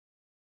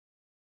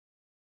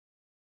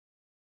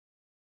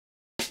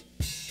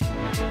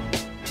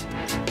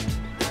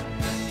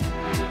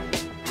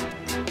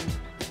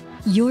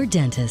Your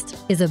dentist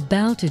is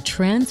about to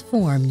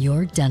transform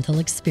your dental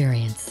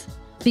experience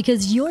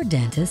because your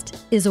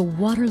dentist is a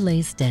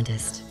Waterlase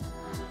dentist.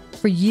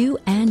 For you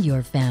and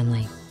your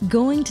family,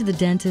 going to the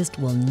dentist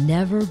will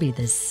never be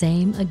the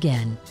same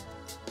again.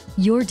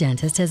 Your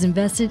dentist has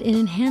invested in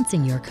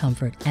enhancing your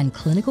comfort and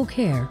clinical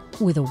care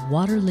with a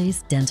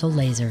Waterlase dental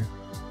laser.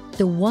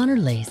 The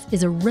Waterlase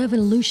is a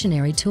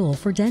revolutionary tool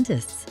for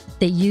dentists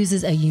that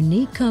uses a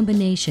unique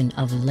combination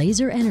of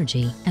laser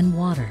energy and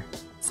water.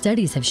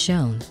 Studies have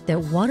shown that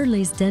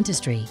Waterlase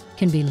dentistry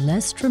can be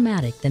less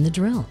traumatic than the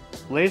drill.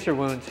 Laser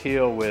wounds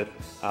heal with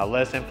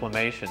less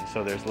inflammation,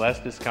 so there's less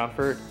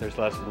discomfort, there's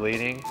less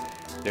bleeding,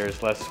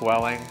 there's less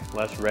swelling,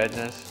 less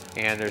redness,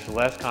 and there's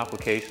less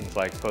complications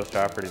like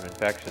post-operative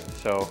infections.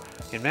 So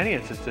in many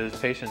instances,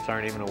 patients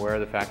aren't even aware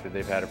of the fact that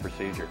they've had a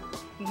procedure.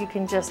 You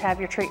can just have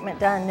your treatment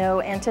done,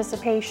 no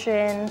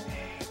anticipation.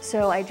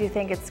 So I do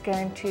think it's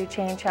going to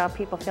change how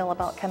people feel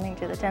about coming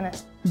to the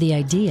dentist. The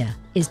idea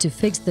is to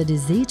fix the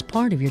diseased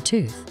part of your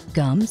tooth,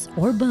 gums,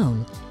 or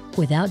bone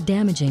without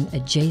damaging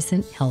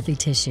adjacent healthy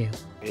tissue.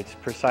 Its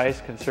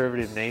precise,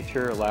 conservative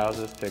nature allows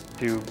us to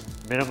do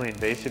minimally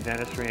invasive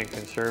dentistry and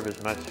conserve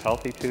as much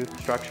healthy tooth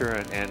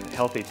structure and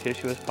healthy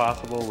tissue as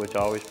possible, which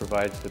always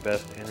provides the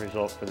best end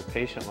result for the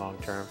patient long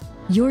term.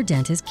 Your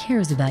dentist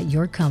cares about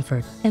your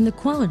comfort and the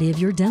quality of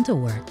your dental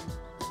work.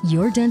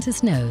 Your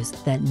dentist knows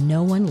that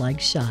no one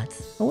likes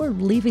shots or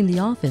leaving the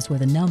office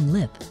with a numb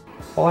lip.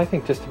 Well, I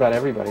think just about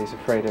everybody's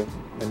afraid of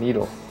the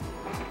needle.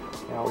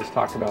 I always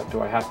talk about, do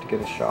I have to get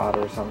a shot,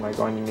 or am I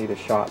going to need a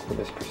shot for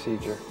this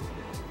procedure?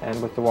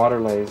 And with the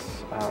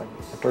Waterlase, I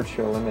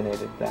virtually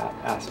eliminated that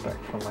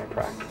aspect from my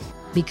practice.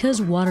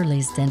 Because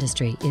Waterlase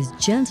dentistry is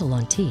gentle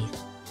on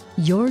teeth,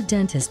 your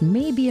dentist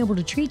may be able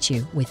to treat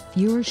you with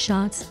fewer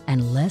shots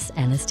and less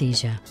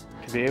anesthesia.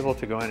 To be able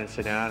to go in and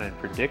sit down and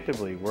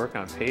predictably work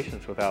on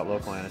patients without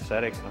local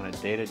anesthetic on a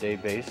day-to-day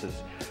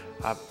basis,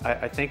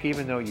 I think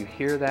even though you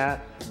hear that,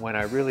 when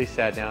I really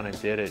sat down and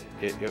did it,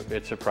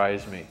 it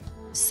surprised me.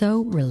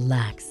 So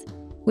relax.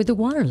 With the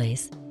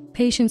Waterlase,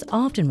 patients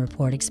often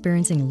report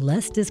experiencing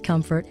less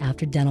discomfort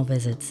after dental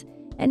visits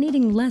and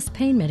needing less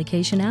pain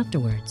medication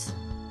afterwards.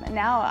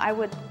 Now I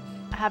would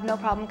have no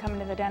problem coming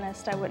to the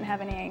dentist. I wouldn't have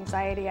any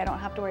anxiety. I don't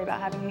have to worry about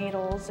having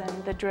needles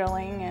and the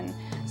drilling, and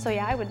so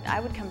yeah, I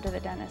would come to the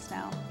dentist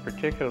now.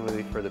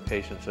 Particularly for the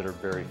patients that are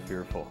very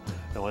fearful,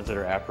 the ones that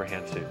are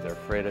apprehensive. They're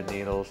afraid of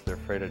needles, they're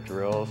afraid of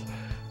drills.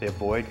 They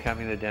avoid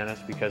coming to the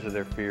dentist because of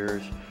their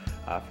fears.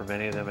 For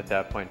many of them at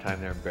that point in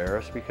time, they're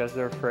embarrassed because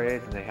they're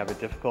afraid, and they have a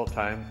difficult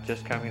time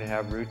just coming to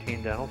have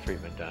routine dental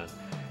treatment done.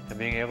 And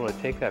being able to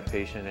take that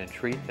patient and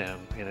treat them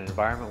in an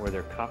environment where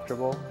they're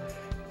comfortable,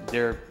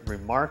 they're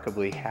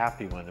remarkably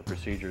happy when the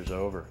procedure is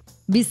over.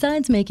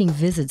 Besides making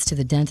visits to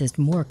the dentist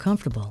more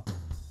comfortable,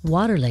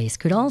 Waterlase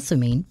could also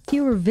mean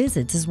fewer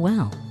visits as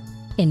well.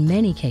 In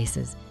many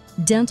cases,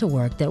 dental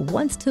work that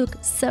once took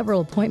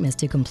several appointments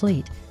to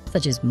complete,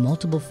 such as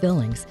multiple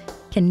fillings,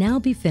 can now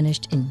be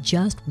finished in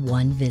just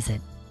one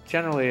visit.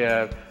 Generally,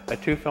 a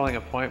tooth filling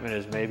appointment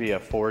is maybe a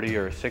 40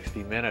 or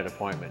 60-minute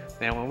appointment.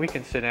 Now, when we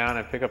can sit down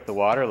and pick up the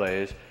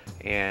Waterlase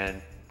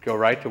and go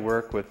right to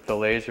work with the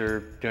laser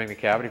doing the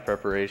cavity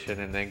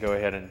preparation and then go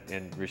ahead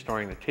and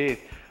restoring the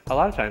teeth, a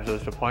lot of times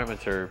those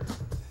appointments are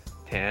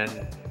 10,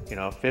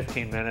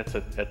 15 minutes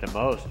at the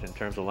most in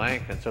terms of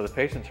length. And so the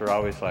patients are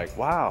always like,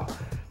 wow,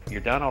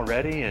 you're done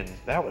already, and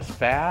that was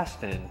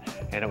fast, and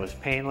it was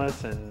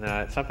painless, and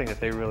it's something that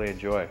they really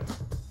enjoy.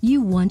 You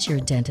want your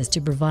dentist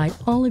to provide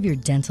all of your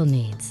dental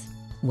needs.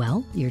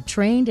 Well, your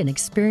trained and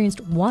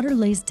experienced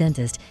Waterlase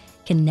dentist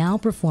can now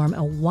perform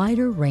a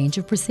wider range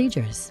of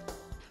procedures.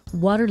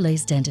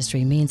 Waterlase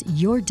dentistry means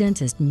your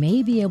dentist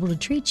may be able to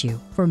treat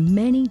you for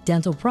many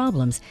dental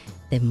problems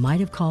that might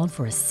have called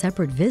for a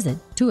separate visit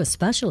to a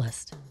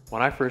specialist.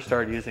 When I first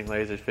started using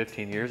lasers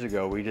 15 years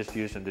ago, we just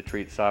used them to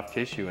treat soft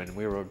tissue, and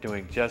we were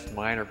doing just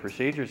minor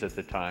procedures at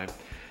the time.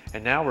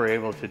 And now we're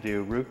able to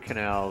do root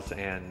canals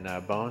and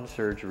bone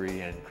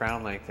surgery and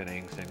crown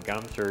lengthenings and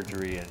gum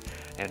surgery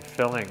and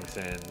fillings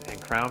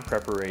and crown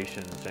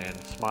preparations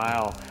and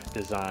smile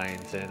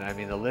designs. And I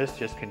mean, the list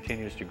just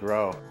continues to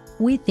grow.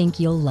 We think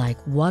you'll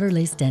like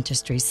Waterlase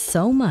dentistry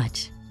so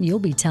much, you'll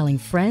be telling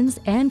friends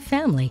and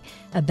family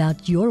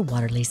about your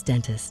Waterlase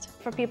dentist.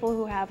 For people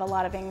who have a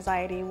lot of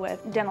anxiety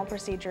with dental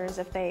procedures,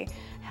 if they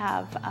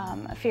have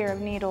a fear of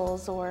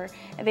needles or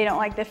they don't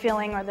like the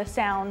feeling or the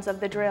sounds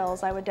of the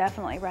drills, I would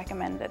definitely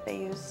recommend that they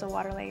use the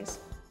Waterlase.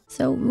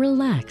 So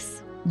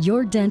relax.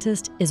 Your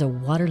dentist is a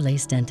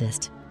Waterlase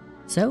dentist.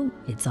 So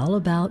it's all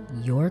about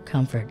your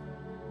comfort.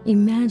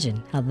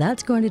 Imagine how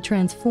that's going to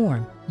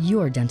transform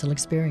your dental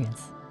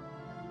experience.